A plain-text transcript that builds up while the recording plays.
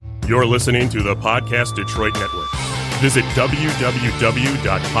You're listening to the Podcast Detroit Network. Visit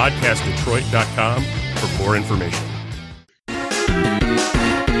www.podcastdetroit.com for more information.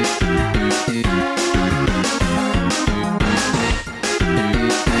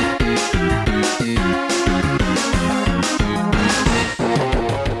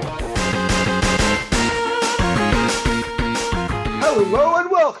 Hello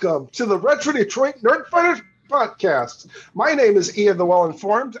and welcome to the Retro Detroit Nerdfighters podcast. My name is Ian the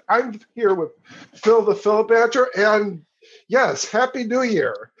Well-Informed. I'm here with Phil the Philibadger, and yes, Happy New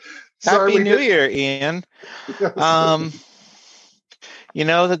Year. Happy New Year, Ian. Yes. You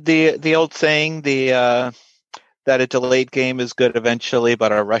know the old saying, that a delayed game is good eventually,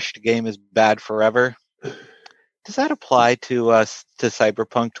 but a rushed game is bad forever. Does that apply to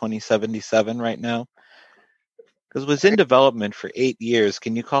Cyberpunk 2077 right now? Because it was in development for 8 years.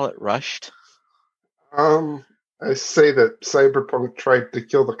 Can you call it rushed? I say that Cyberpunk tried to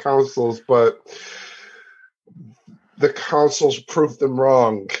kill the consoles, but the consoles proved them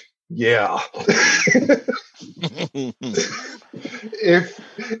wrong. Yeah.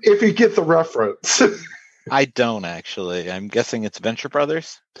 if you get the reference. I don't actually. I'm guessing it's Venture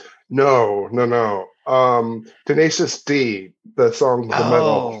Brothers? No. Tenacious D, the song The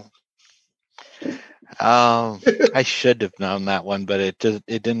Metal. I should have known that one, but it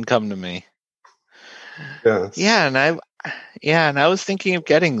didn't come to me. Yes. Yeah, and I was thinking of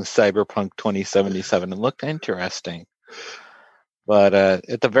getting Cyberpunk 2077. It looked interesting. But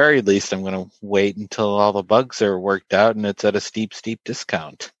at the very least, I'm going to wait until all the bugs are worked out and it's at a steep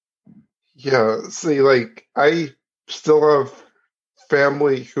discount. Yeah, see, I still have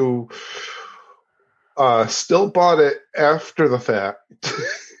family who still bought it after the fact.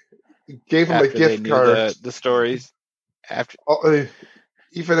 Gave them a gift card. The stories after,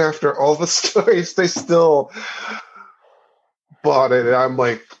 even after all the stories, they still bought it, and I'm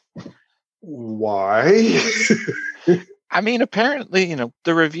like, why? I mean, apparently,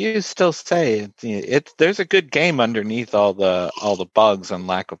 the reviews still say there's a good game underneath all the bugs and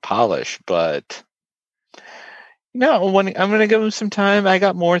lack of polish, but when I'm going to give them some time. I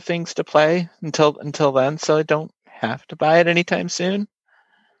got more things to play until then, so I don't have to buy it anytime soon.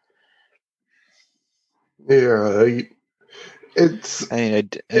 Yeah, I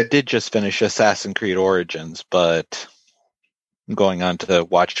did just finish Assassin's Creed Origins, but I'm going on to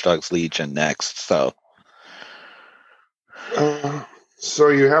Watch Dogs Legion next. So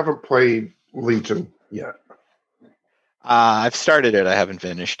you haven't played Legion yet? I've started it. I haven't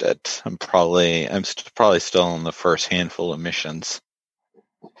finished it. I'm probably still in the first handful of missions.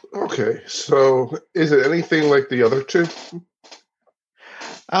 Okay, so is it anything like the other two?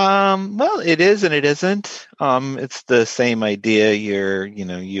 Well, it is and it isn't. It's the same idea.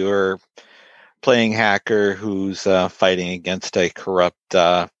 You're playing hacker who's fighting against a corrupt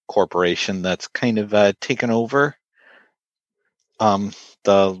corporation that's kind of taken over.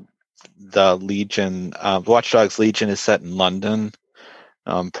 The Legion, Watch Dogs Legion is set in London,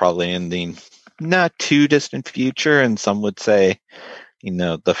 probably in the not too distant future, and some would say,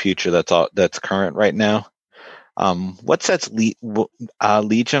 the future that's current right now. What sets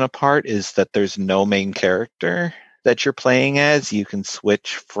Legion apart is that there's no main character that you're playing as. You can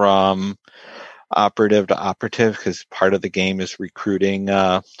switch from operative to operative because part of the game is recruiting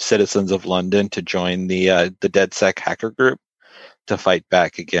citizens of London to join the DedSec hacker group to fight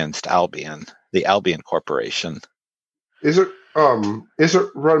back against Albion, the Albion Corporation. Is it run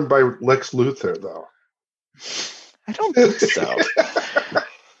by Lex Luthor though? I don't think so.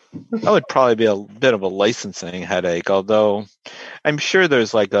 That would probably be a bit of a licensing headache, although I'm sure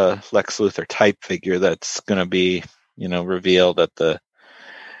there's like a Lex Luthor type figure that's going to be, revealed at the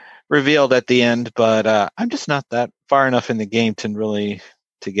end, but I'm just not that far enough in the game to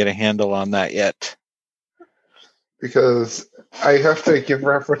get a handle on that yet. Because I have to give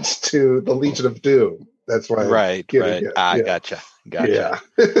reference to the Legion of Doom. That's why right. It. Yeah. Gotcha. Yeah.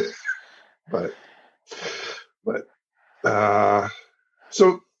 but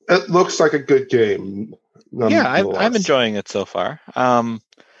so it looks like a good game. Yeah, I'm enjoying it so far.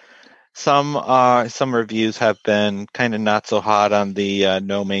 Some reviews have been kind of not so hot on the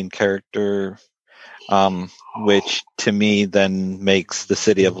no main character, which to me then makes the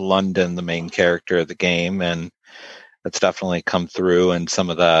city of London the main character of the game, and that's definitely come through in some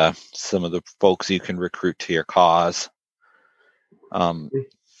of the folks you can recruit to your cause.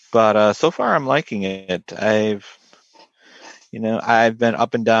 But so far I'm liking it. I've been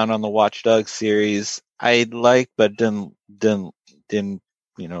up and down on the Watch Dogs series. I liked, but didn't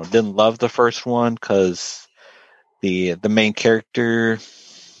love the first one because the main character,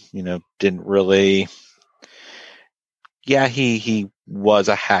 didn't really. Yeah, he was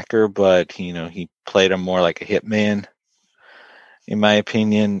a hacker, but he played him more like a hitman, in my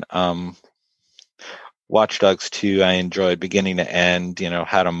opinion. Watch Dogs 2, I enjoyed beginning to end.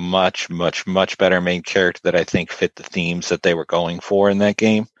 Had a much, much, much better main character that I think fit the themes that they were going for in that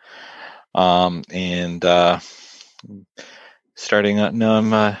game. And starting now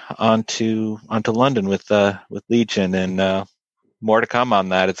I'm on to London with Legion, and more to come on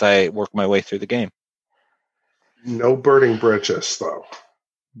that as I work my way through the game. No burning bridges, though.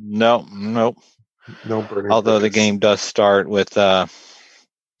 Nope. No burning. Although bridges. the game does start with a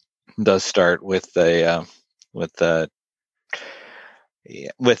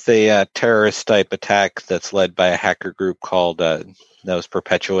terrorist type attack that's led by a hacker group called that was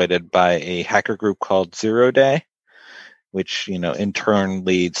perpetuated by a hacker group called Zero Day, which in turn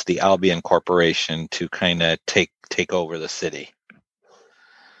leads the Albion Corporation to kind of take over the city.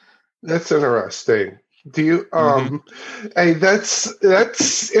 That's interesting. Do you hey,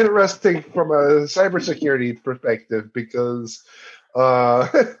 that's interesting from a cybersecurity perspective, because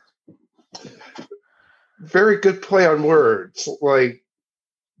very good play on words. Like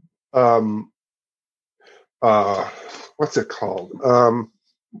what's it called?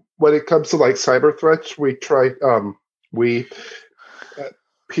 When it comes to like cyber threats, we try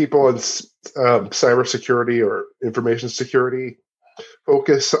people in cybersecurity or information security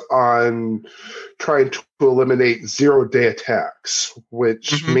focus on trying to eliminate zero-day attacks,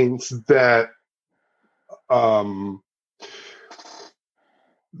 which means that the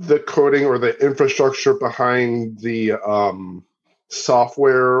coding or the infrastructure behind the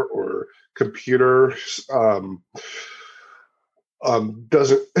software or computer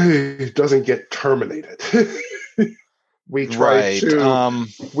doesn't get terminated. We try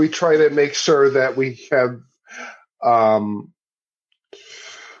to make sure that we have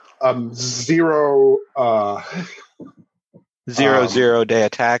zero day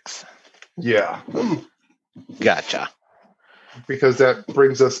attacks. Yeah. Gotcha. Because that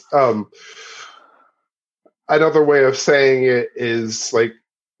brings us another way of saying it is like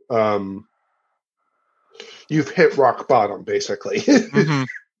you've hit rock bottom, basically.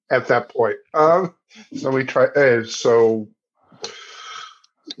 At that point. So we try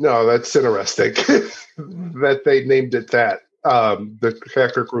no, that's interesting that they named it that. The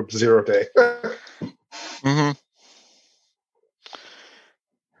hacker group Zero Day.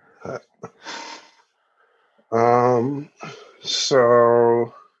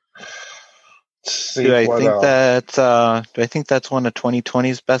 So see, do I think that's one of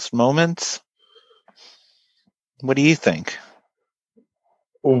 2020's best moments? What do you think?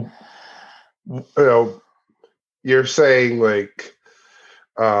 Well, you're saying like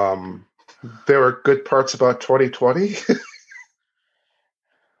there were good parts about 2020?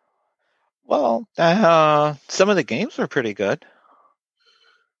 Well, some of the games were pretty good.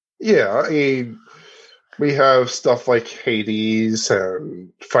 Yeah, I mean, we have stuff like Hades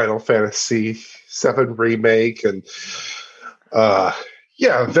and Final Fantasy VII Remake, and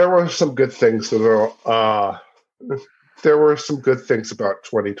yeah, there were some good things. There were some good things about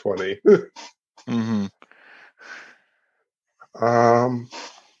 2020. But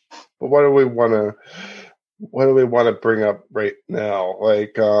what do we want to bring up right now?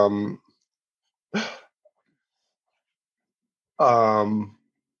 Like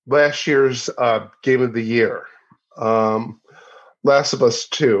last year's game of the year, Last of Us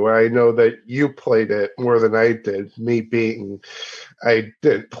 2. I know that you played it more than I did. Me being, I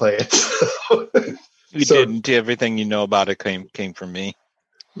didn't play it. You didn't. Everything you know about it came from me.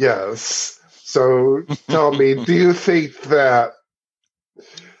 Yes. So tell me, do you think that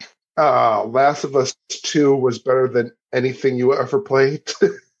Last of Us 2 was better than anything you ever played?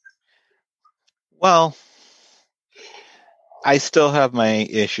 Well, I still have my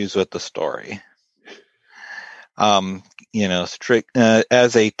issues with the story. Strict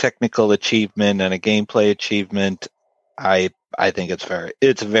as a technical achievement and a gameplay achievement, I think it's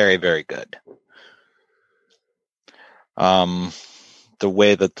very, very good. The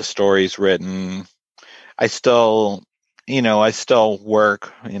way that the story's written, I still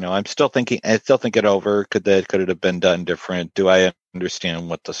work. I'm still thinking. I still think it over. Could it have been done different? Do I understand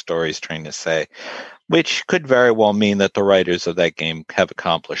what the story's trying to say? Which could very well mean that the writers of that game have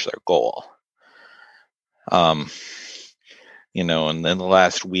accomplished their goal. And then the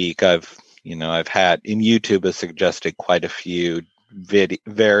last week I've had in YouTube has suggested quite a few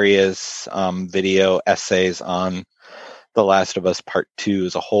various video essays on The Last of Us Part 2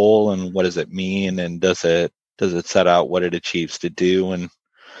 as a whole, and what does it mean, and does it set out what it achieves to do? And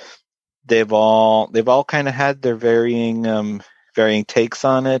they've all kind of had their varying takes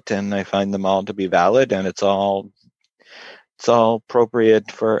on it, and I find them all to be valid, and it's all it's all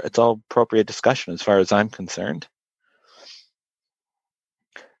appropriate discussion as far as I'm concerned.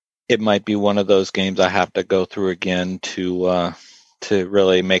 It might be one of those games I have to go through again to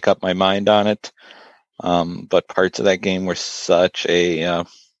really make up my mind on it. But parts of that game were such an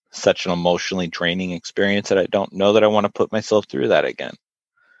emotionally draining experience that I don't know that I want to put myself through that again.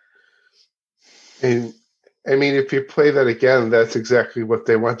 And I mean, if you play that again, that's exactly what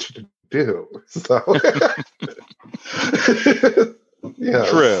they want you to do. So, yes.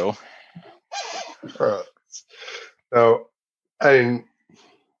 True. So,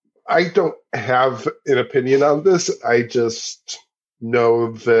 I don't have an opinion on this. I just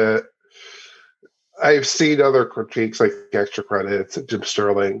know that I've seen other critiques like Extra Credits and Jim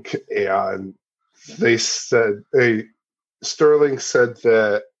Sterling, and Sterling said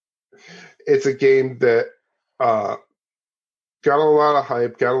that it's a game that got a lot of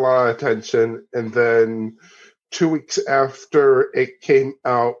hype, got a lot of attention, and then 2 weeks after it came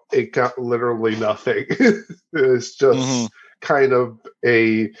out, it got literally nothing. It's just kind of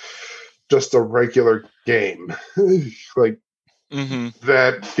just a regular game. Like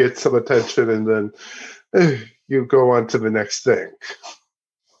that gets some attention, and then you go on to the next thing,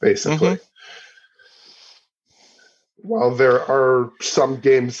 basically. While there are some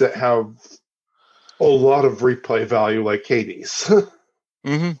games that have a lot of replay value, like Hades.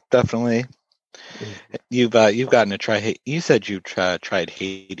 Definitely. You've gotten to try. You said you tried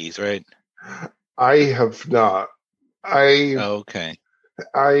Hades, right? I have not. Okay.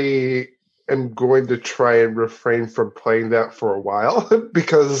 I am going to try and refrain from playing that for a while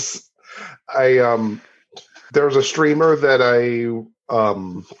because there's a streamer that I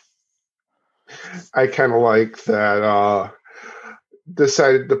kind of like that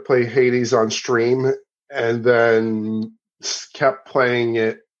decided to play Hades on stream and then kept playing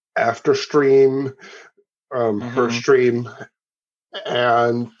it after stream, per stream,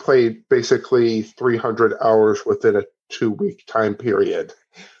 and played basically 300 hours within a 2-week time period.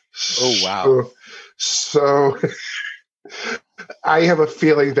 Oh, wow. So I have a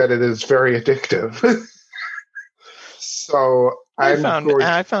feeling that it is very addictive. So I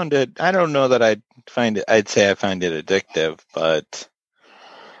found it. I don't know that I'd say I find it addictive, but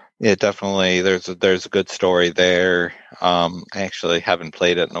yeah, definitely there's a good story there. I actually haven't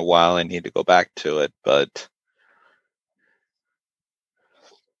played it in a while. I need to go back to it, but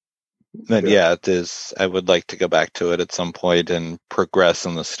yeah, it is. I would like to go back to it at some point and progress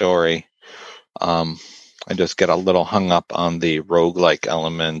in the story. I just get a little hung up on the roguelike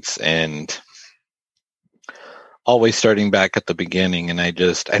elements and always starting back at the beginning, and I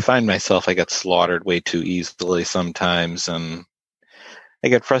find myself, I get slaughtered way too easily sometimes, and I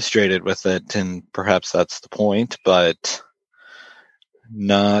get frustrated with it, and perhaps that's the point, but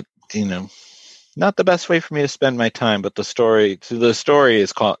not the best way for me to spend my time. But the story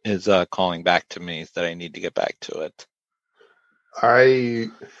is calling back to me that I need to get back to it.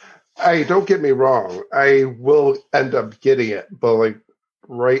 I don't get me wrong. I will end up getting it, but like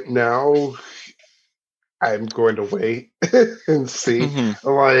right now, I'm going to wait and see.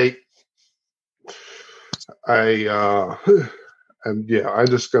 Like I'm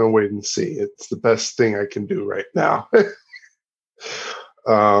just going to wait and see. It's the best thing I can do right now.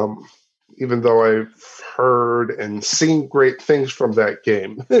 Even though I've heard and seen great things from that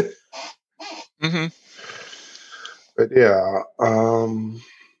game. But yeah,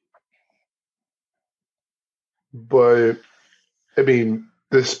 but I mean,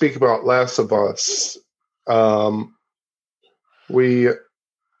 to speak about Last of Us,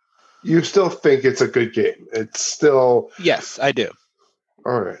 you still think it's a good game? It's still... Yes, I do.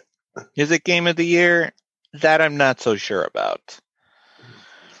 All right. Is it Game of the Year? That I'm not so sure about.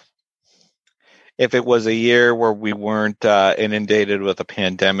 If it was a year where we weren't inundated with a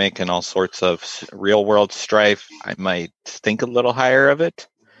pandemic and all sorts of real world strife, I might think a little higher of it.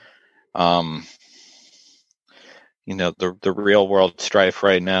 The real world strife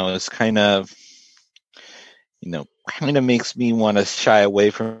right now is kind of makes me want to shy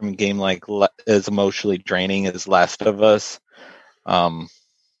away from a game like as emotionally draining as Last of Us. I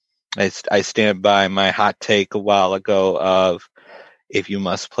stand by my hot take a while ago of, if you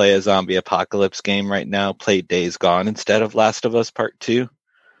must play a zombie apocalypse game right now, play Days Gone instead of Last of Us Part 2.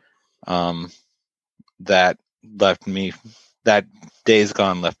 That Days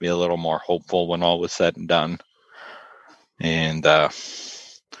Gone left me a little more hopeful when all was said and done. And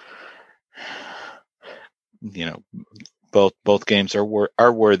both games are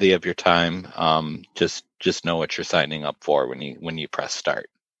worthy of your time. Just know what you're signing up for when you press start.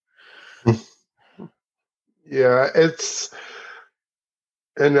 Yeah,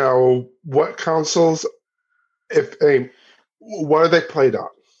 and now what consoles, if What are they played on?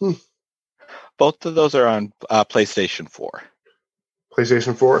 Both of those are on PlayStation 4.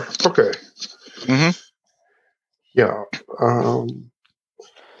 PlayStation 4? Okay. Mm-hmm. Yeah.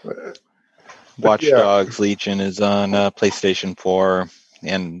 Watch yeah. Dogs Legion is on PlayStation 4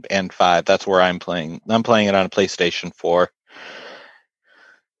 and 5. That's where I'm playing. I'm playing it on a PlayStation 4.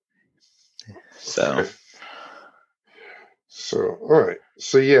 So. Okay. So, all right.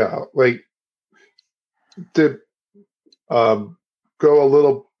 So, yeah, like, to go a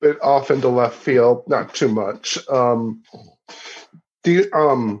little bit off into left field, not too much. Do you,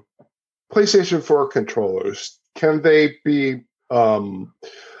 PlayStation 4 controllers, can they be um,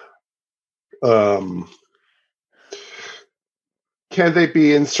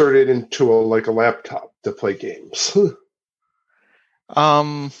 inserted into a laptop to play games?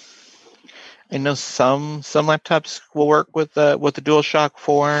 I know some laptops will work with the DualShock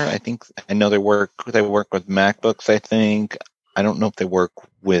 4. I know they work with MacBooks. I don't know if they work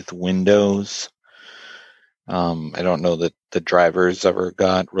with Windows. I don't know that the drivers ever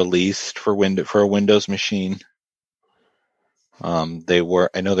got released for a Windows machine. I know they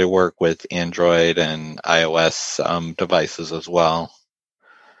work with Android and iOS devices as well.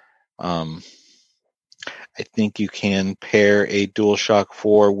 I think you can pair a DualShock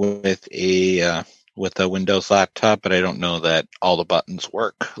 4 with a Windows laptop, but I don't know that all the buttons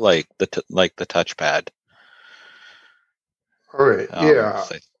work like the touchpad. All right. Yeah.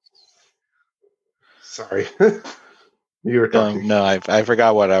 Sorry. You were talking. No, I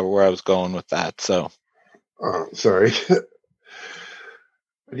forgot where I was going with that. So. Sorry.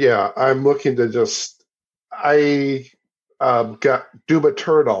 Yeah, I'm looking to just. I got Doom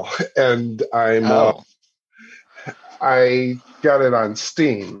Eternal, and I got it on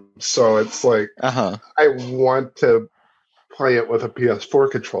Steam, so it's like I want to play it with a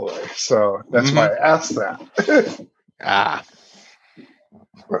PS4 controller, so that's why I asked that.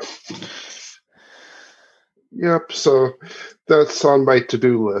 Yep, so that's on my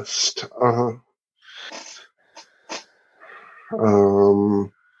to-do list.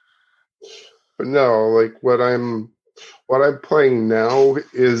 But no, like what I'm playing now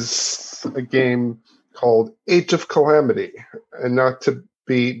is a game called Age of Calamity, and not to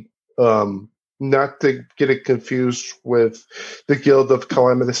get it confused with the Guild of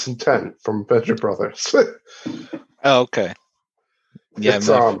Calamitous Intent from Venture Brothers. Oh, okay. Yeah,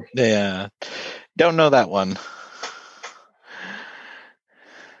 don't know that one.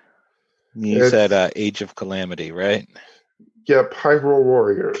 You said Age of Calamity, right? Yep, Hyrule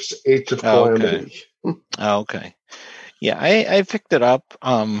Warriors, Age of Calamity. Okay. Yeah, I picked it up.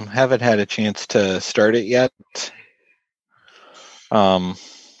 Haven't had a chance to start it yet.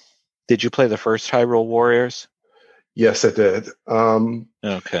 Did you play the first Hyrule Warriors? Yes, I did.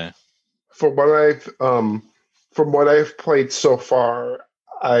 Okay. From what I've played so far,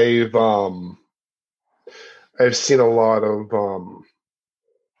 I've seen a lot of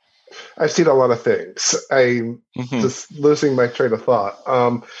things. I'm just losing my train of thought.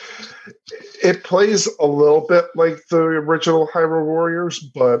 It plays a little bit like the original Hyrule Warriors,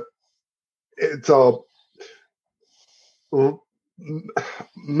 but it's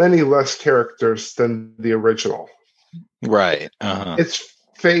many less characters than the original. Right. It's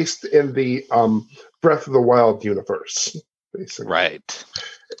based in the Breath of the Wild universe, basically. Right.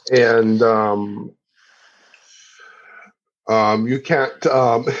 And you can't.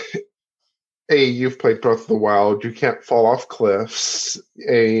 You've played Breath of the Wild. You can't fall off cliffs.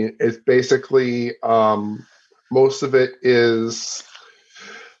 It's basically most of it is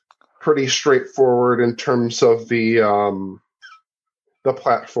pretty straightforward in terms of the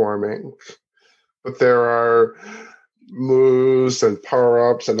platforming, but there are moves and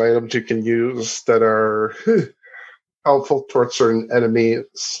power-ups and items you can use that are helpful towards certain enemies.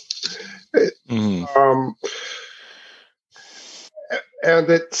 And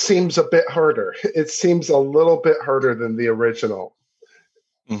it seems a bit harder. It seems a little bit harder than the original.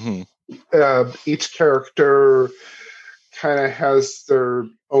 Each character kind of has their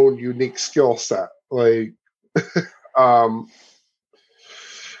own unique skill set. Like,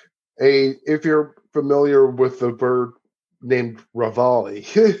 if you're familiar with the bird named Rivali,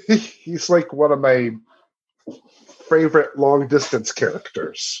 he's like one of my favorite long distance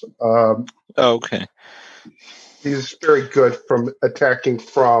characters. Okay. He's very good from attacking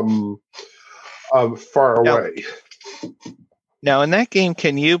from far away. Now, in that game,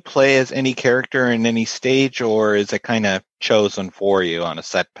 can you play as any character in any stage, or is it kind of chosen for you on a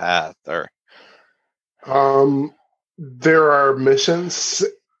set path? Or there are missions.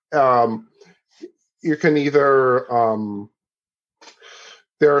 You can either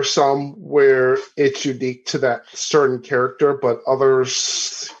there are some where it's unique to that certain character, but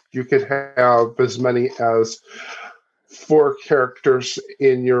others you could have as many as 4 characters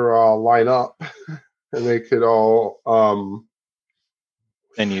in your lineup, and they could all.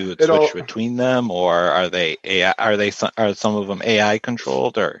 And you would It all switch between them, or are they AI? Are some of them AI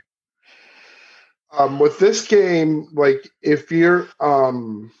controlled, or? with this game, like if you're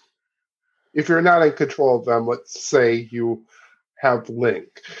not in control of them, let's say you have Link,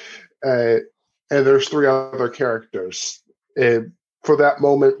 and there's 3 other characters. For that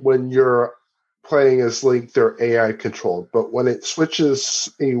moment when you're playing as Link, they're AI controlled. But when it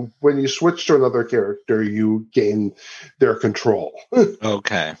switches, when you switch to another character, you gain their control.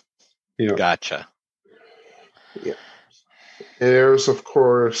 Okay, Yeah. gotcha. Yeah. There's of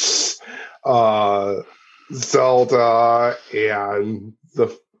course Zelda and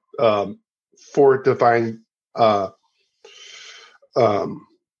the 4 divine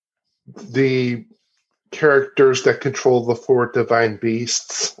the characters that control the 4 divine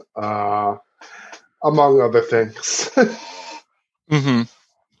beasts, among other things. Mm-hmm.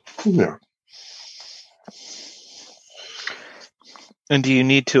 Yeah. And do you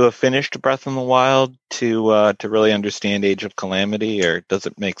need to have finished Breath in the Wild to really understand Age of Calamity, or does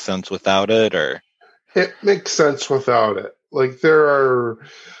it make sense without it? Or It makes sense without it. Like there are,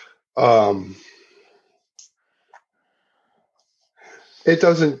 it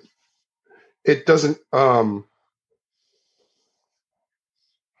doesn't it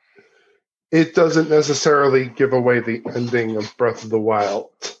doesn't necessarily give away the ending of Breath of the Wild.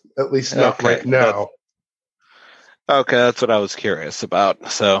 At least not right now. Okay, that's what I was curious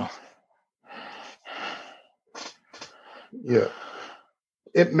about. So yeah,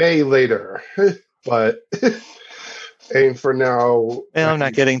 it may later, but and for now, I'm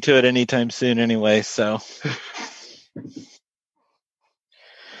not getting to it anytime soon anyway. So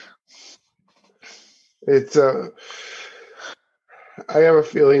it's I have a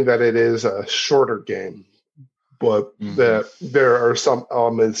feeling that it is a shorter game, but that there are some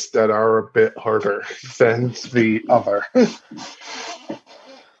elements that are a bit harder than the other.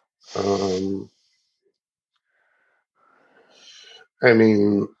 I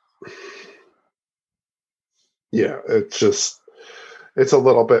mean, yeah, it's a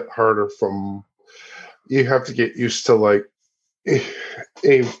little bit harder you have to get used to like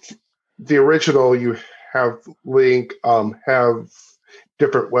the original. You have Link have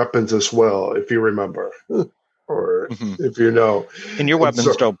different weapons as well, if you remember, or if you know. And your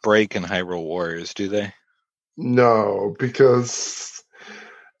weapons don't break in Hyrule Warriors, do they? No, because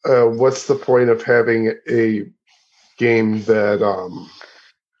what's the point of having a game that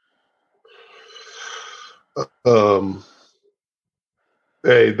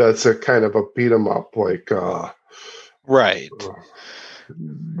hey, that's a kind of a beat 'em up, like right.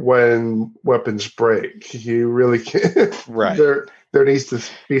 When weapons break, you really can't. Right. There needs to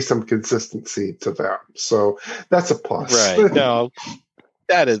be some consistency to that, so that's a plus. Right. No,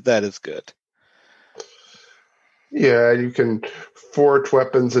 that is good. Yeah, you can forge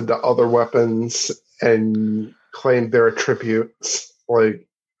weapons into other weapons and claim their attributes. Like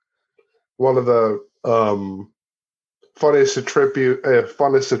one of the funnest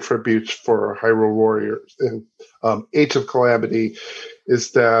attributes for Hyrule Warriors in Age of Calamity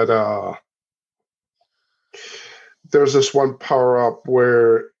is that there's this one power up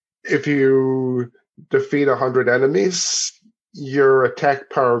where if you defeat 100 enemies, your attack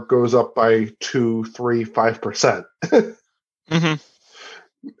power goes up by 2, 3, 5%.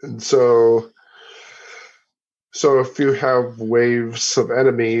 And so if you have waves of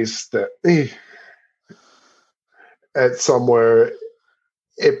enemies that at somewhere,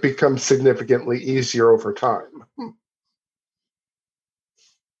 it becomes significantly easier over time.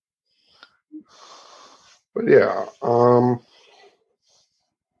 But yeah, so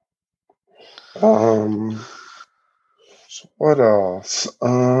what else?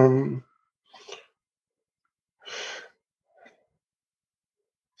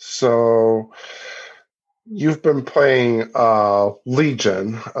 So you've been playing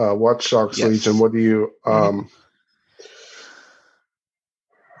Legion, Watch Dogs. Yes. Legion. What do you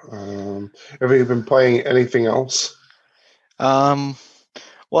have you been playing anything else? Well,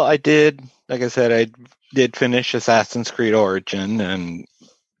 I did. Like I said, I did finish Assassin's Creed Origin, and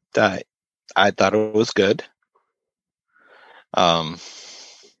I thought it was good. I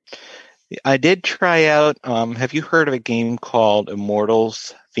did try out. Have you heard of a game called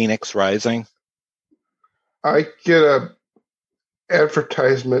Immortals: Phoenix Rising? I get a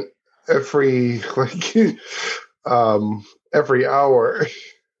advertisement every every hour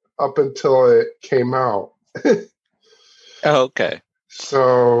up until it came out. Oh, okay.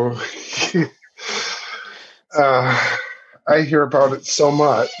 So I hear about it so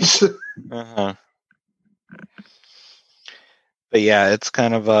much. Uh-huh. But yeah, it's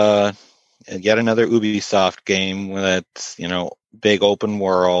kind of yet another Ubisoft game that's, big open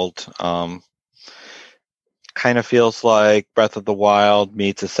world. Kind of feels like Breath of the Wild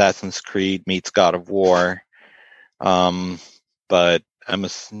meets Assassin's Creed meets God of War. But and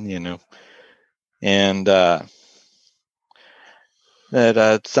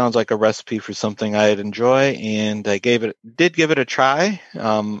that sounds like a recipe for something I'd enjoy, and I did give it a try.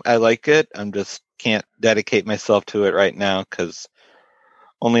 I like it. I'm just can't dedicate myself to it right now because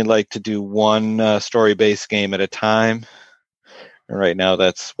only like to do one story-based game at a time. And right now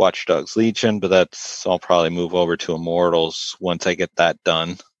that's Watch Dogs Legion, but I'll probably move over to Immortals once I get that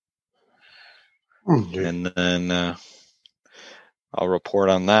done, and then I'll report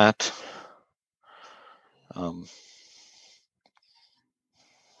on that.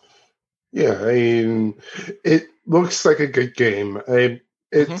 Yeah, I mean, it looks like a good game.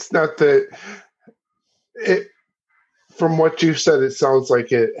 It's not that it. From what you said, it sounds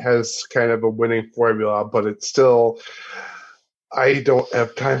like it has kind of a winning formula, but it's still. I don't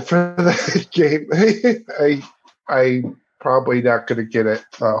have time for that game. I probably not going to get it.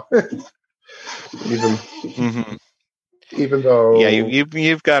 Even though, yeah,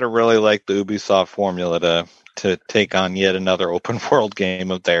 you've got to really like the Ubisoft formula to take on yet another open world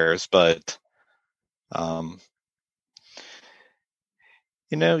game of theirs, but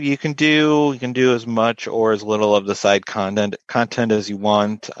you can do as much or as little of the side content as you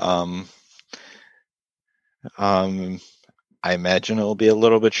want. I imagine it will be a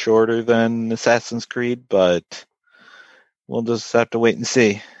little bit shorter than Assassin's Creed, but we'll just have to wait and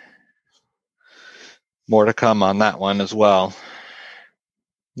see. More to come on that one as well.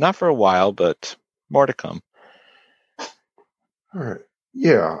 Not for a while, but more to come. all right,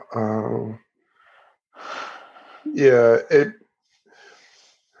 yeah, yeah.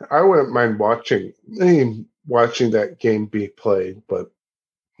 I wouldn't mind watching that game be played, but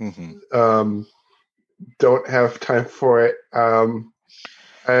don't have time for it. I'm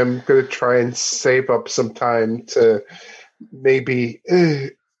going to try and save up some time to maybe.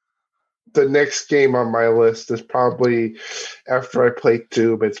 The next game on my list is probably after I play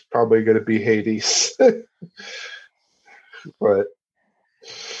Doom. It's probably going to be Hades, but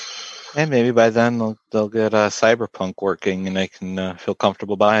and maybe by then they'll get Cyberpunk working, and I can feel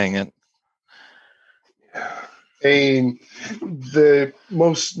comfortable buying it. And the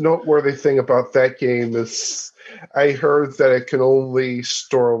most noteworthy thing about that game is I heard that it can only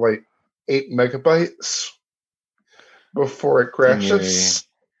store like 8 megabytes before it crashes.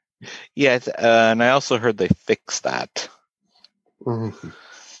 Yeah, and I also heard they fixed that. Mm-hmm.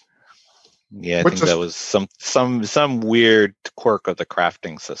 Yeah, I think that was some weird quirk of the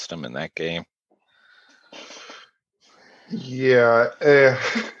crafting system in that game. Yeah,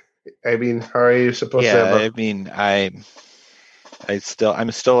 I mean, how are you supposed to have I mean, I'm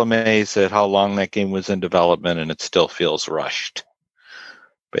still amazed at how long that game was in development, and it still feels rushed,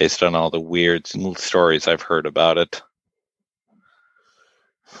 based on all the weird stories I've heard about it.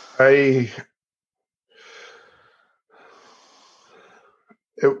 It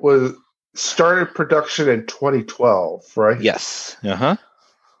was started production in 2012, right? Yes. I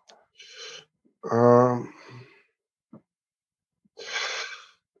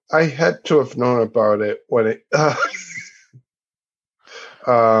had to have known about it when it.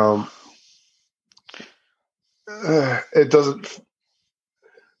 It doesn't.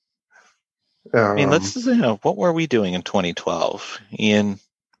 I mean, what were we doing in 2012? Ian,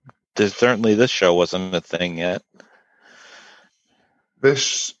 certainly this show wasn't a thing yet.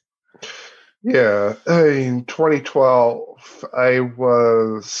 Yeah, in 2012, I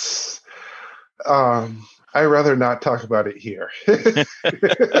was. I'd rather not talk about it here.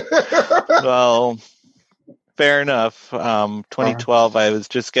 Well, fair enough. 2012, I was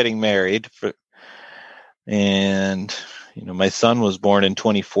just getting married, and my son was born in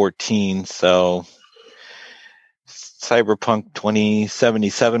 2014, so Cyberpunk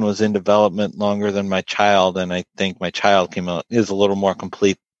 2077 was in development longer than my child, and I think my child is a little more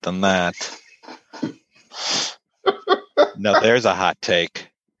complete than that. No, there's a hot take.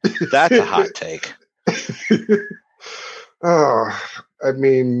 That's a hot take. I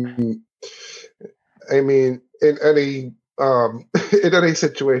mean, in any in any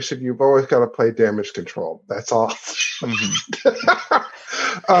situation, you've always got to play damage control. That's all.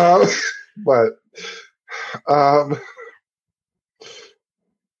 But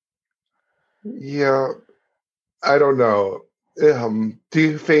yeah, I don't know. Do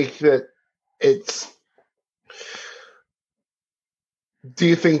you think that it's Do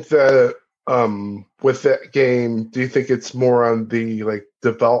you think that with that game, do you think it's more on the like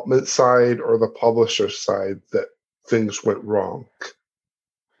development side or the publisher side that things went wrong?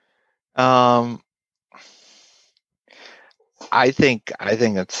 Um, I think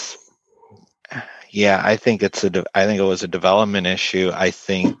it's yeah, I think I think it was a development issue. I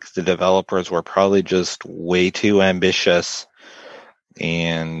think the developers were probably just way too ambitious,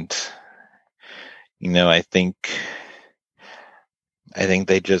 and I think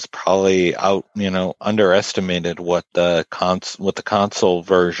they just probably underestimated what the console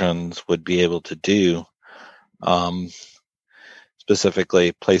versions would be able to do.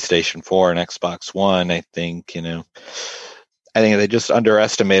 Specifically PlayStation 4 and Xbox One, I think they just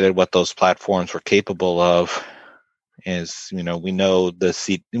underestimated what those platforms were capable of. We know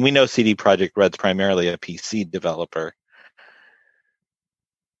CD Projekt Red's primarily a PC developer.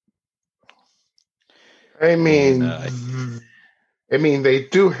 I mean, And, they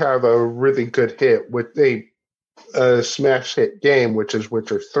do have a really good hit with a smash hit game, which is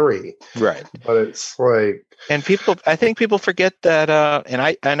Witcher 3. right. But it's like, And I think people forget that, and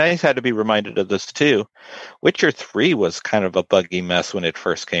I had to be reminded of this too. Witcher 3 was kind of a buggy mess when it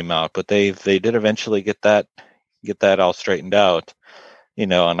first came out, but they did eventually get that all straightened out.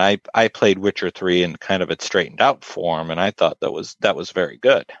 And I played Witcher 3 in kind of its straightened out form, and I thought that was very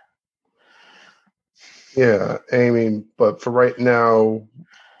good. yeah, I mean, but for right now,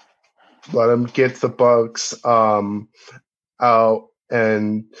 let them get the bugs out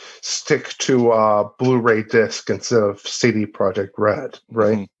and stick to Blu-ray disc instead of CD Projekt Red,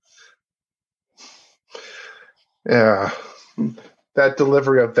 right? Mm-hmm. Yeah. That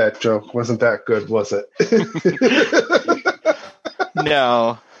delivery of that joke wasn't that good, was it?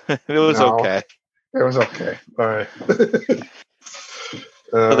 No, it was okay. It was okay. All right.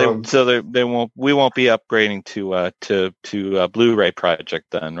 We won't be upgrading to Blu-ray project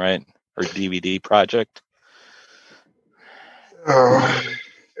then, right? Or DVD project. I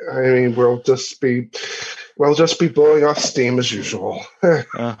mean, we'll just be blowing off steam as usual.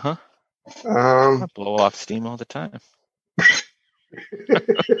 I blow off steam all the time.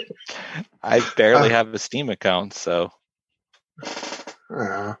 I barely have a Steam account, so.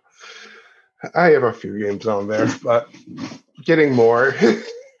 I have a few games on there, but getting more.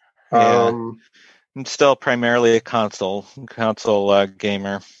 Yeah. I'm still primarily a console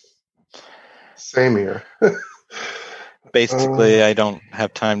gamer. Same here. Basically, I don't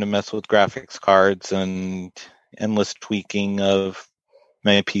have time to mess with graphics cards and endless tweaking of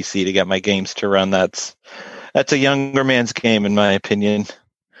my PC to get my games to run. That's a younger man's game, in my opinion.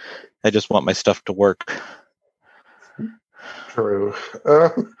 I just want my stuff to work. True. I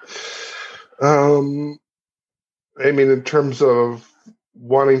mean, in terms of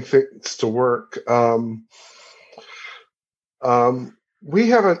wanting things to work, we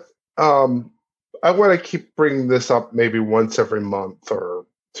haven't. I want to keep bringing this up maybe once every month or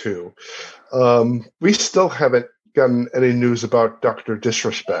two. We still haven't gotten any news about Dr.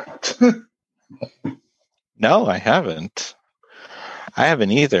 Disrespect. No, I haven't. I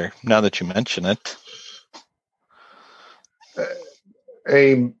haven't either, now that you mention it.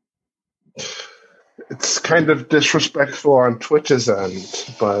 It's kind of disrespectful on Twitch's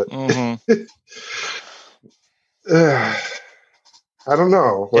end, but I don't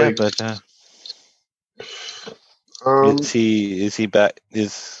know. Like, yeah, but is he back?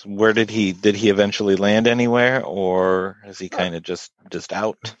 Where did he eventually land anywhere, or is he kind of just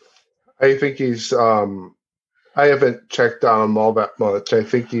out? I think he's. I haven't checked on him all that much. I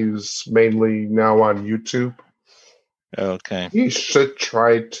think he's mainly now on YouTube. Okay. He should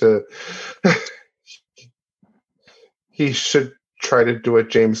try to. He should try to do a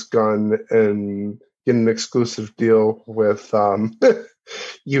James Gunn and get an exclusive deal with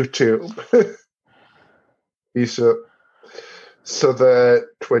YouTube. He should, so that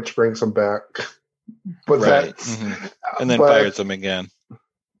Twitch brings him back. But right. And then fires him again.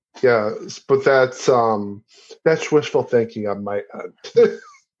 Yeah, but that's wishful thinking on my end.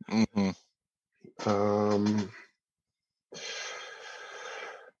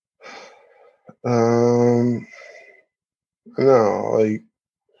 No, like,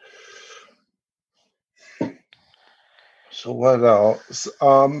 so what else?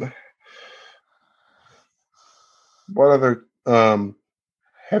 What other,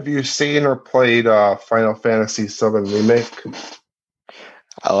 have you seen or played Final Fantasy VII Remake?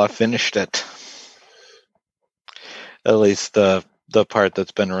 I finished it. At least the part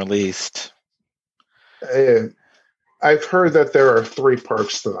that's been released. I've heard that there are 3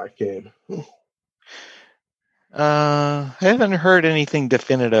 parts to that game. I haven't heard anything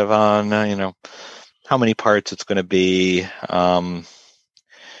definitive on how many parts it's going to be.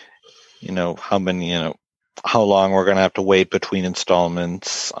 how many, how long we're going to have to wait between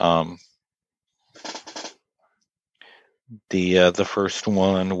installments. The first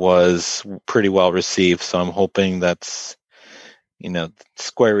one was pretty well received, so I'm hoping that's,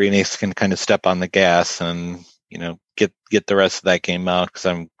 Square Enix can kind of step on the gas and, get the rest of that game out, because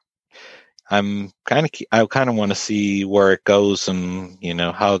I kind of want to see where it goes, and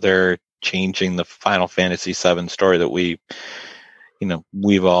how they're changing the Final Fantasy VII story that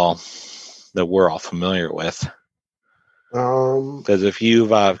we're all familiar with. Because if you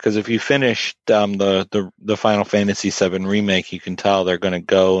finished the Final Fantasy VII remake, you can tell they're going to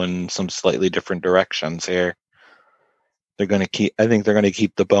go in some slightly different directions here. I think they're going to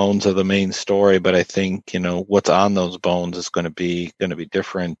keep the bones of the main story, but I think what's on those bones is going to be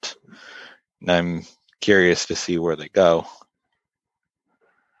different, and I'm curious to see where they go.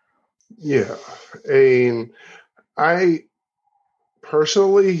 Yeah, and I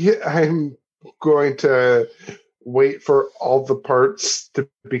personally, I'm going to wait for all the parts to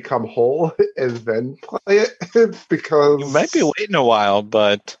become whole and then play it, because You might be waiting a while,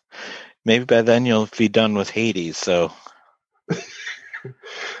 but maybe by then you'll be done with Hades. So,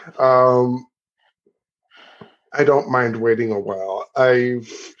 I don't mind waiting a while. I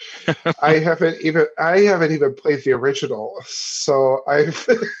haven't even played the original, so I've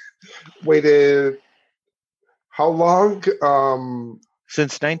waited how long?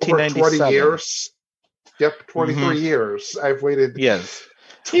 Since Over 1997. 20 years. Yep, 23 years. I've waited. Yes,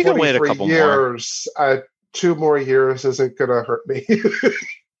 you can wait a couple years. More. 2 more years isn't gonna hurt me.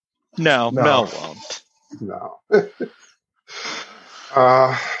 No, it won't. No.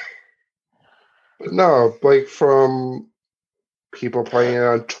 But no, like from people playing it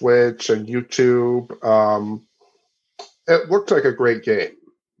on Twitch and YouTube, it looked like a great game.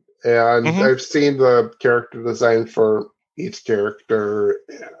 And I've seen the character design for each character.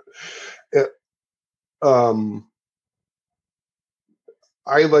 I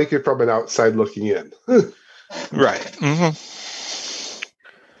like it from an outside looking in. Right.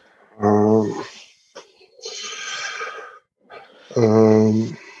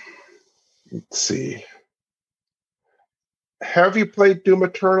 Let's see. Have you played Doom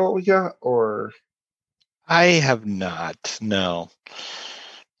Eternal yet, or? I have not. No.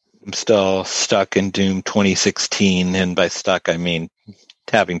 I'm still stuck in Doom 2016, and by stuck I mean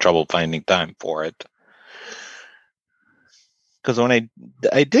having trouble finding time for it. Because when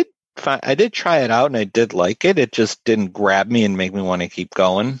I did try it out and I did like it, it just didn't grab me and make me want to keep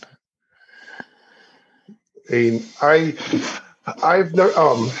going. I've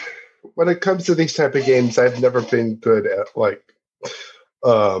never when it comes to these type of games, I've never been good at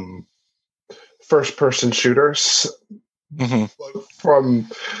first person shooters.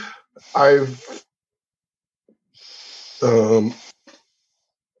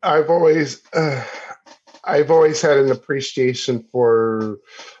 I've always had an appreciation for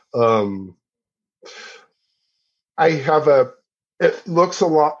it looks a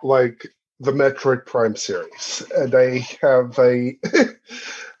lot like the Metroid Prime series, and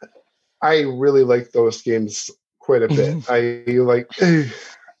I really like those games quite a bit. I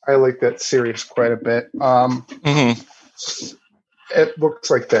like that series quite a bit. It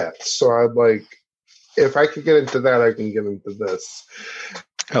looks like that, so I'm like, if I could get into that, I can get into this.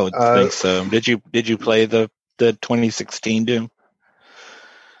 I would think so. Did you play the 2016 Doom?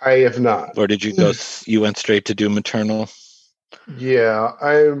 I have not. Or did you you went straight to Doom Eternal? Yeah,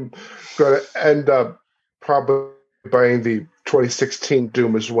 I'm going to end up probably buying the 2016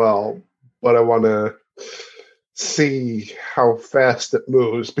 Doom as well, but I want to see how fast it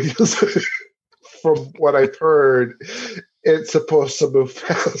moves, because from what I've heard, it's supposed to move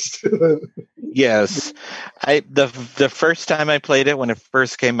fast. Yes. The first time I played it, when it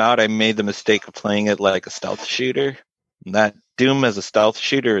first came out, I made the mistake of playing it like a stealth shooter. That Doom as a stealth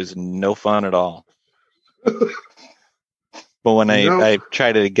shooter is no fun at all. But when I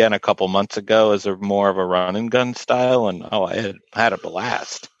tried it again a couple months ago as more of a run and gun style, and I had a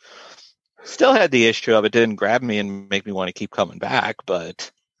blast. Still had the issue of it didn't grab me and make me want to keep coming back,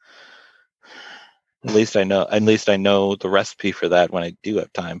 but at least I know the recipe for that when I do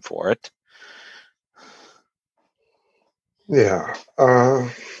have time for it. Yeah.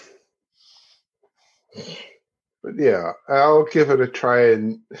 But yeah, I'll give it a try.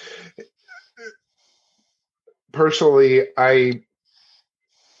 And personally, I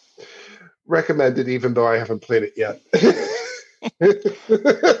recommend it, even though I haven't played it yet.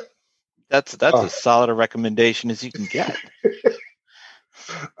 That's as solid a recommendation as you can get.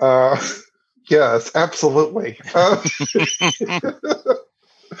 Yes, absolutely. But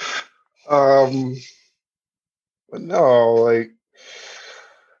no,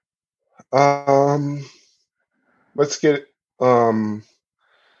 Let's get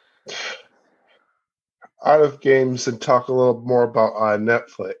out of games and talk a little more about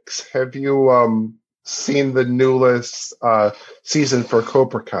Netflix. Have you seen the newest season for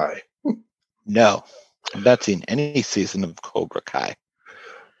Cobra Kai? No, I've not seen any season of Cobra Kai.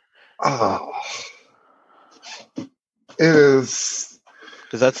 Oh, it is.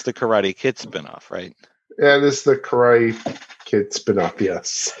 Because that's the Karate Kid spinoff, right? It is the Karate Kid spinoff,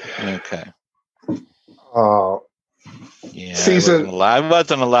 yes. Okay. Yeah, season. I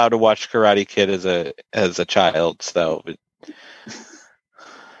wasn't allowed to watch Karate Kid as a child, so.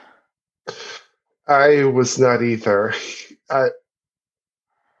 I was not either. I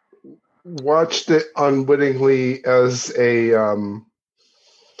watched it unwittingly as a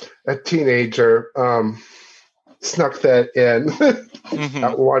teenager. Snuck that in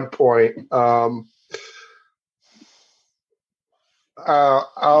at one point.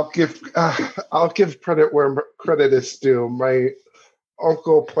 I'll give credit where credit is due. My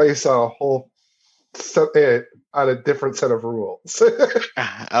uncle plays a whole set on a different set of rules.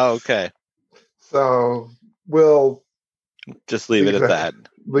 Oh, okay. So we'll just leave it at that.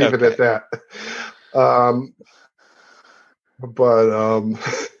 Leave it at that. But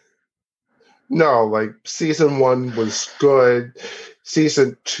no, like season 1 was good.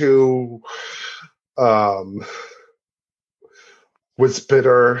 Season 2 was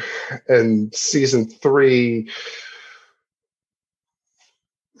bitter, and season 3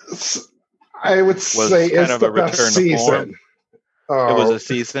 I would say is the best season. It was a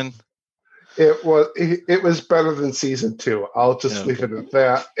season. It was better than season 2. I'll just leave it at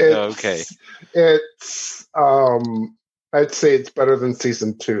that. It's I'd say it's better than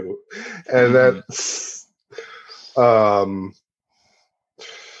season 2, and that's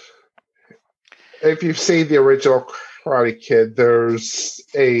if you've seen the original Karate Kid, there's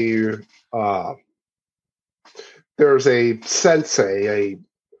a sensei,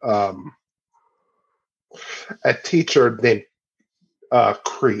 a teacher named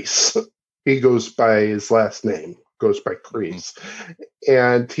Kreese. He goes by his last name, goes by Kreese.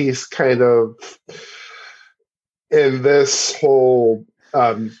 And he's kind of, in this whole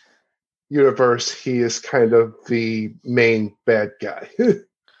universe, he is kind of the main bad guy in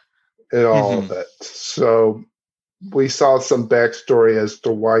all of it. So we saw some backstory as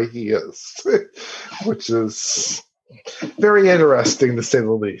to why he is, which is very interesting to say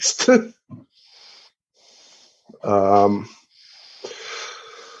the least.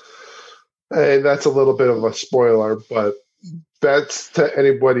 And that's a little bit of a spoiler, but that's to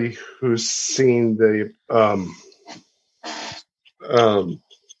anybody who's seen the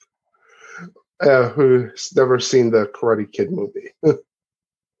who's never seen the Karate Kid movie.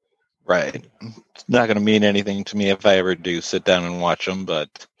 Right. It's not going to mean anything to me if I ever do sit down and watch them,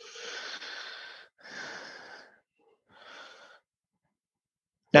 but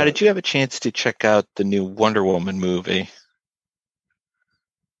now, did you have a chance to check out the new Wonder Woman movie?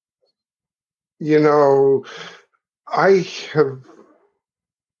 You know, I have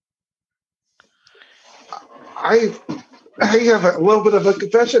a little bit of a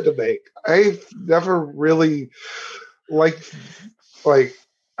confession to make. I've never really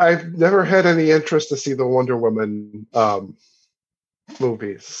I've never had any interest to see the Wonder Woman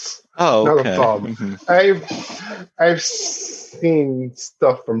movies. Oh, okay. Not a problem. I've seen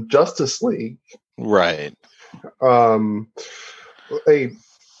stuff from Justice League. Right.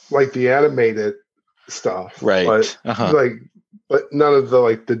 Like the animated stuff, right? But but none of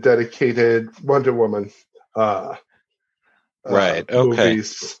the dedicated Wonder Woman, right? Okay.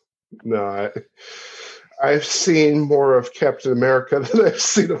 Movies. No, I've seen more of Captain America than I've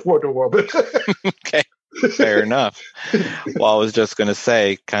seen of Wonder Woman. Okay, fair enough. Well, I was just going to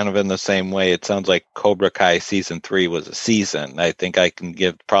say, kind of in the same way, it sounds like Cobra Kai season 3 was a season. I think I can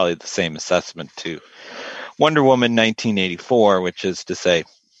give probably the same assessment to Wonder Woman 1984, which is to say,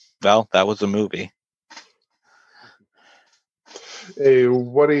 well, that was a movie. Hey,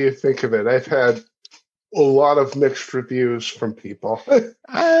 what do you think of it? I've had a lot of mixed reviews from people.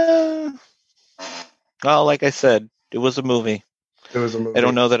 Well, like I said, it was a movie. It was a movie. I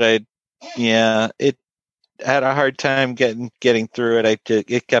don't know that it had a hard time getting through it.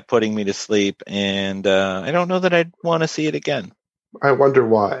 It kept putting me to sleep, and I don't know that I'd want to see it again. I wonder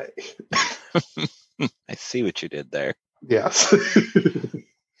why. I see what you did there. Yes.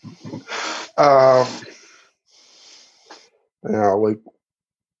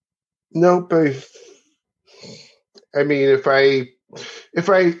 Nope. I mean,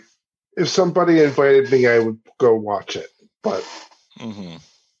 if somebody invited me, I would go watch it, but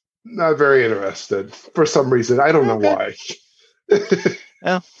not very interested for some reason. I don't know why.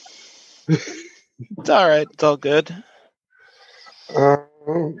 Well, It's all right. It's all good. So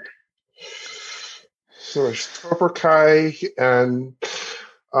there's Cobra Kai, and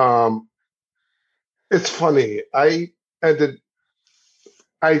it's funny. I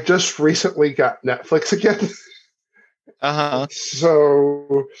just recently got Netflix again.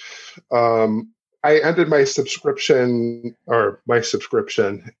 So I ended my subscription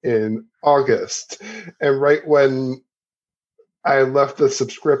in August, and right when I left the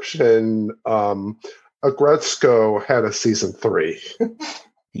subscription, Agretzko had a season 3.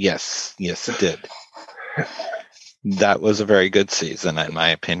 Yes, it did. That was a very good season, in my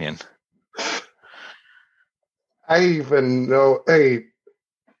opinion. I even know. Hey,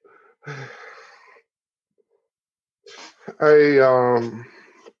 I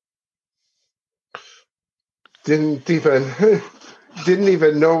didn't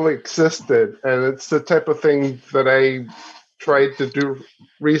even know existed, and it's the type of thing that I tried to do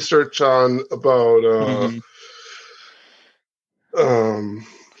research on about.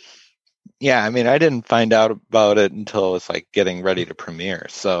 Yeah, I mean, I didn't find out about it until it was like getting ready to premiere.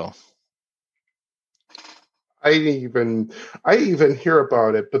 So I didn't even hear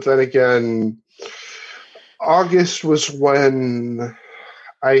about it, but then again, August was when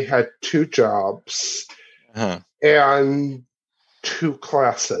I had 2 jobs and 2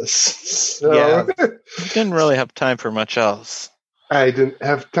 classes. So yeah, you didn't really have time for much else. I didn't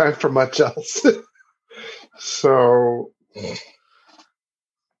have time for much else. So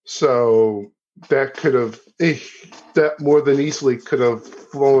that could have that more than easily could have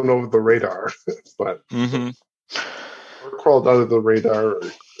flown over the radar, but or crawled under the radar. Or,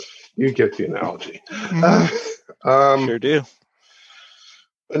 you get the analogy. Sure do.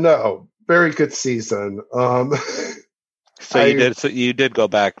 No, very good season. So you did go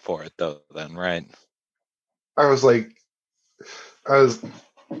back for it though, then, right? I saw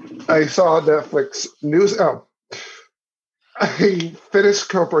Netflix news. Oh, I finished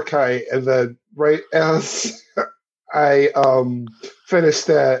Cobra Kai, and then right as I finished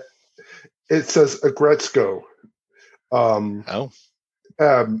that, it says Agretzko.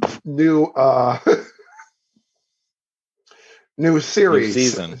 New new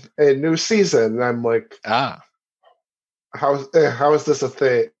series, new season, and I'm like, how is this a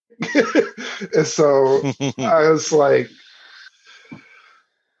thing? And so I was like,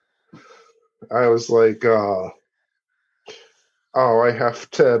 oh, I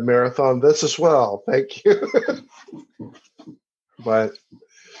have to marathon this as well. Thank you. but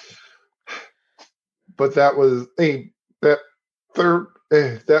that was that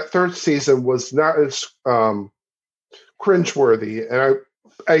third season was not as cringeworthy, and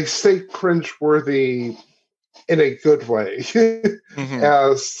I say cringeworthy in a good way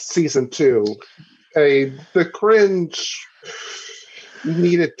as season 2. The cringe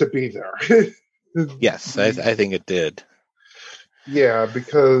needed to be there. Yes, I think it did. Yeah,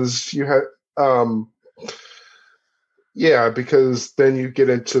 because you had because then you get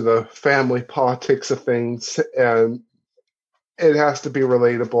into the family politics of things, and it has to be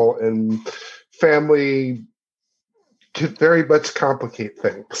relatable, and family could very much complicate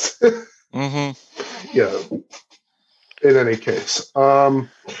things. Yeah. In any case, but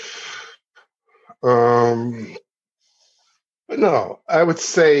no, I would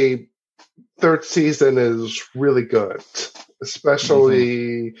say third season is really good,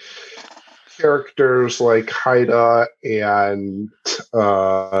 especially characters like Haida and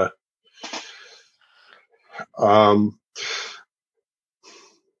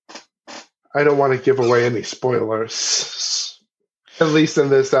I don't want to give away any spoilers, at least in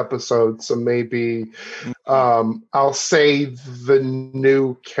this episode. So maybe I'll say the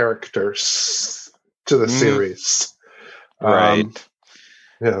new characters to the series. Right.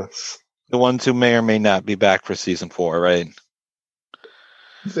 Yes. The ones who may or may not be back for season 4, right?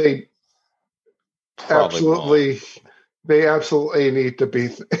 They absolutely need to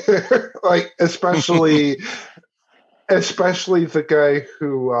be like, especially the guy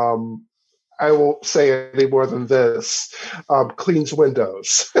who I won't say any more than this, cleans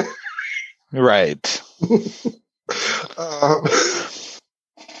windows. Right.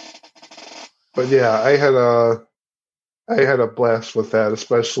 But yeah, I had a blast with that,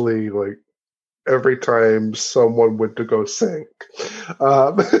 especially like every time someone went to go sing.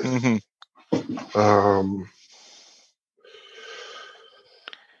 But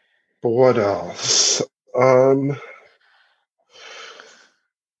what else?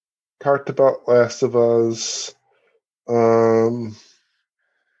 Talked about Last of Us.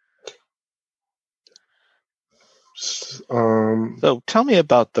 So tell me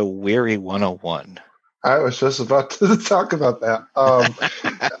about the Weary 101. I was just about to talk about that.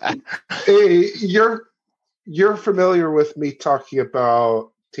 Hey, you're familiar with me talking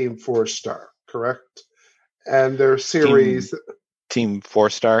about Team Four Star, correct? And their Team series, Team 4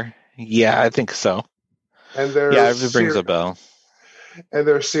 Star. Yeah, I think so. and Yeah, their it rings a bell. and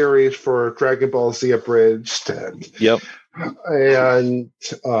their series for Dragon Ball Z Abridged, Yep. and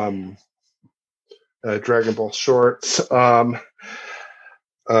Dragon Ball Shorts.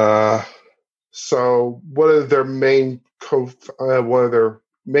 Uh, so one of their main co-founders,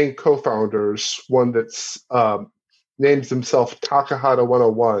 one that's names himself Takahata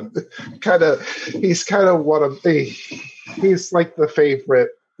 101. He's kind of he's like the favorite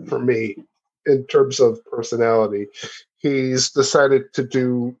for me in terms of personality. He's decided to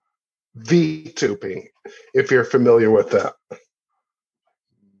do VTubing, if you're familiar with that.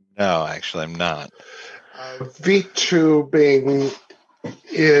 No, actually, I'm not. VTubing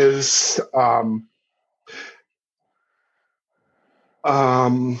is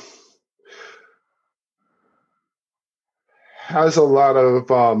has a lot of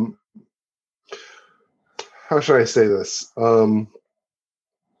how should I say this?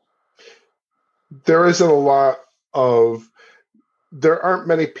 There isn't a lot of there aren't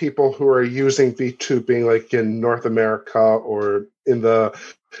many people who are using VTubing like in North America or in the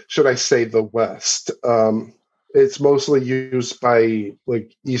should I say the West. It's mostly used by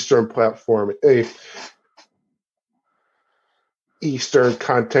like Eastern platform, Eastern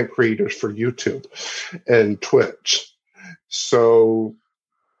content creators for YouTube and Twitch. So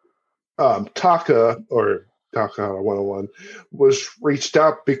Taka 101 was reached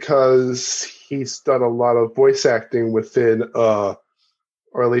out because he's done a lot of voice acting within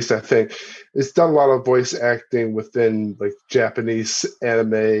or at least I think he's done a lot of voice acting within like Japanese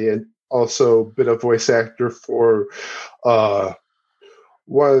anime and also been a voice actor for one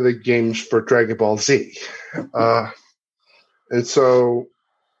of the games for Dragon Ball Z. And so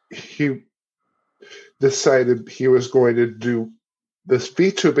he decided he was going to do this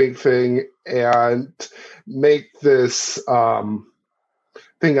VTubing thing and make this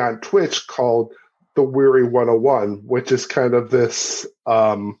thing on Twitch called the Weary 101, which is kind of this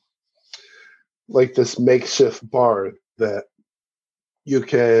like this makeshift bar that you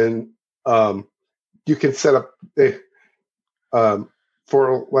can set up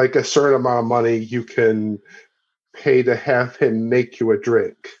for like a certain amount of money. You can pay to have him make you a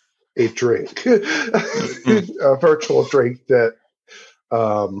drink, a virtual drink that.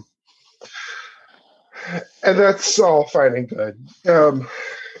 And that's all fine and good.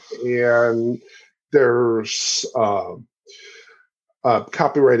 And there's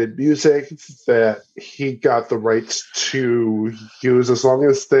copyrighted music that he got the rights to use as long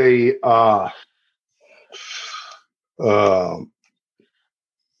as they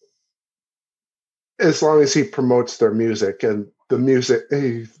as long as he promotes their music. And the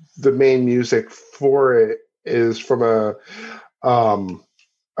main music for it is from a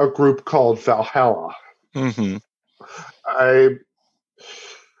group called Valhalla. Mm-hmm.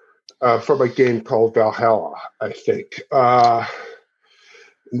 From a game called Valhalla, I think.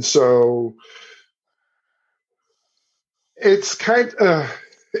 And so it's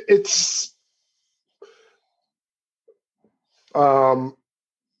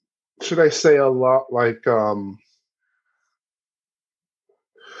should I say a lot like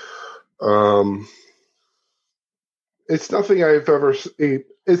it's nothing I've ever seen.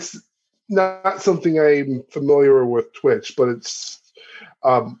 It's not something I'm familiar with Twitch, but it's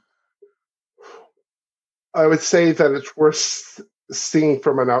I would say that it's worth seeing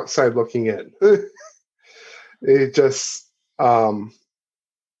from an outside looking in. It just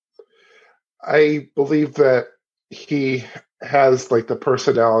I believe that he has like the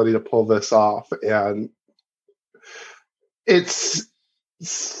personality to pull this off, and it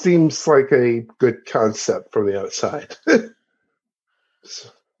seems like a good concept from the outside. So,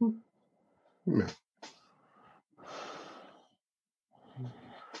 yeah.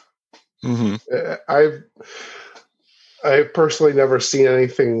 Mm-hmm. I've personally never seen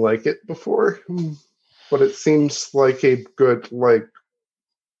anything like it before, but it seems like a good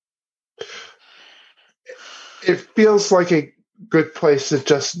it feels like a good place to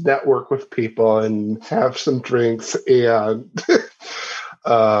just network with people and have some drinks and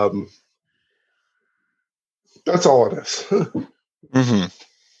that's all it is.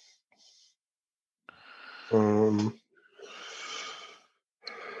 Mm-hmm.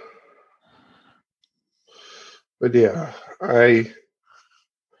 But yeah, I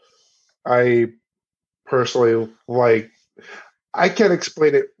personally I can't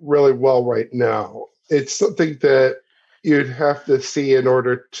explain it really well right now. It's something that you'd have to see in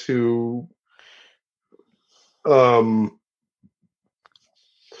order to Um,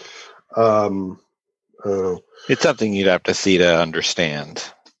 It's something you'd have to see to understand.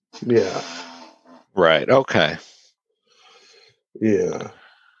 Yeah. Right. Okay. Yeah.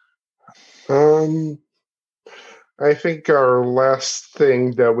 I think our last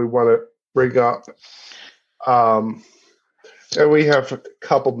thing that we want to bring up, and we have a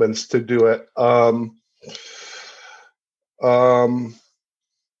couple minutes to do it.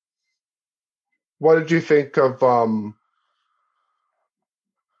 What did you think of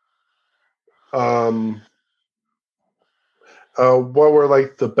what were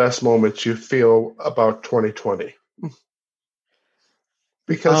like the best moments you feel about 2020?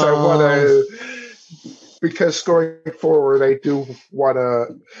 Because I want to, because going forward, I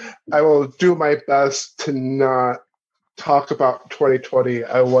will do my best to not talk about 2020.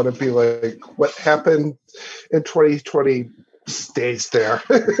 I want to be like, what happened in 2020 stays there.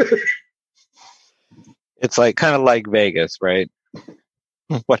 It's like kind of like Vegas, right?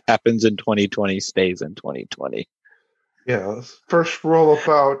 What happens in 2020 stays in 2020. Yeah. First rule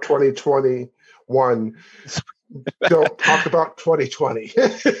about 2021: don't talk about 2020.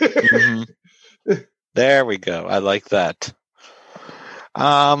 Mm-hmm. There we go. I like that.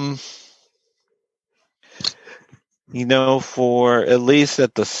 For at least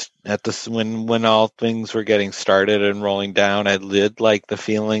at the when all things were getting started and rolling down, I did like the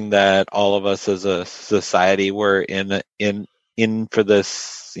feeling that all of us as a society were in for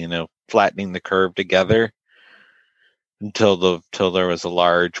this, flattening the curve together until there was a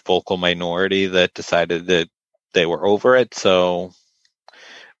large vocal minority that decided that they were over it. So,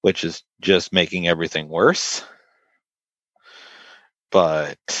 which is just making everything worse.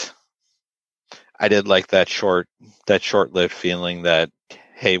 But I did like that short-lived feeling that,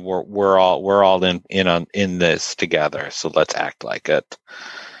 hey, we're all in this together, so let's act like it.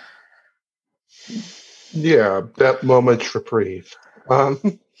 Yeah, that moment's reprieve. I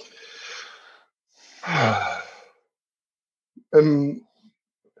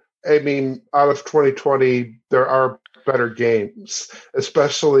mean, out of 2020, there are better games,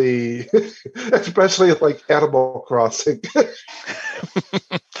 especially like Animal Crossing.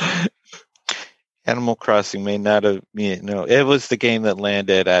 Animal Crossing may not have, it was the game that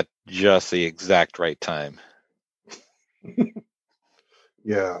landed at just the exact right time.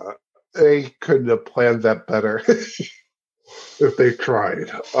 Yeah, they couldn't have planned that better if they tried.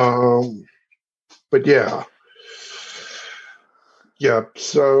 But yeah.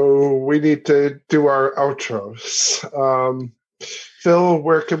 So we need to do our outros. Phil,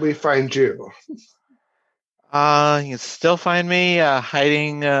 where can we find you? You can still find me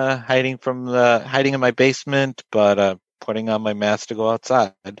hiding in my basement, but putting on my mask to go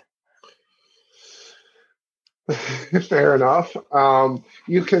outside. Fair enough.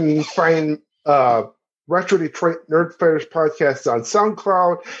 You can find Retro Detroit Nerdfighters podcast on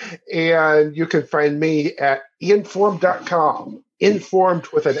SoundCloud, and you can find me at informed.com, informed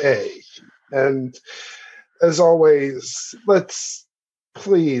with an A. And as always, let's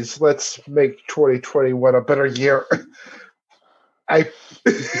make 2021 a better year.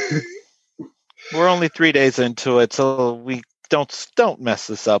 We're only 3 days into it, so we don't mess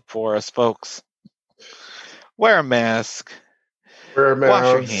this up for us, folks. Wear a mask. Wash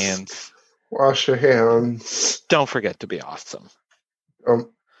your hands. Wash your hands. Don't forget to be awesome.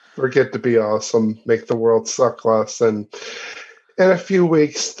 Forget to be awesome. Make the world suck less. And in a few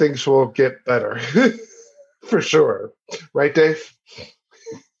weeks, things will get better. For sure. Right, Dave?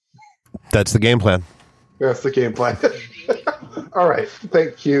 That's the game plan. That's the game plan. All right.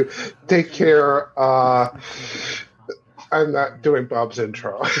 Thank you. Take care. I'm not doing Bob's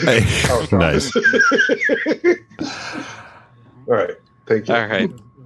intro. Hey, nice. All right. Thank you. All right.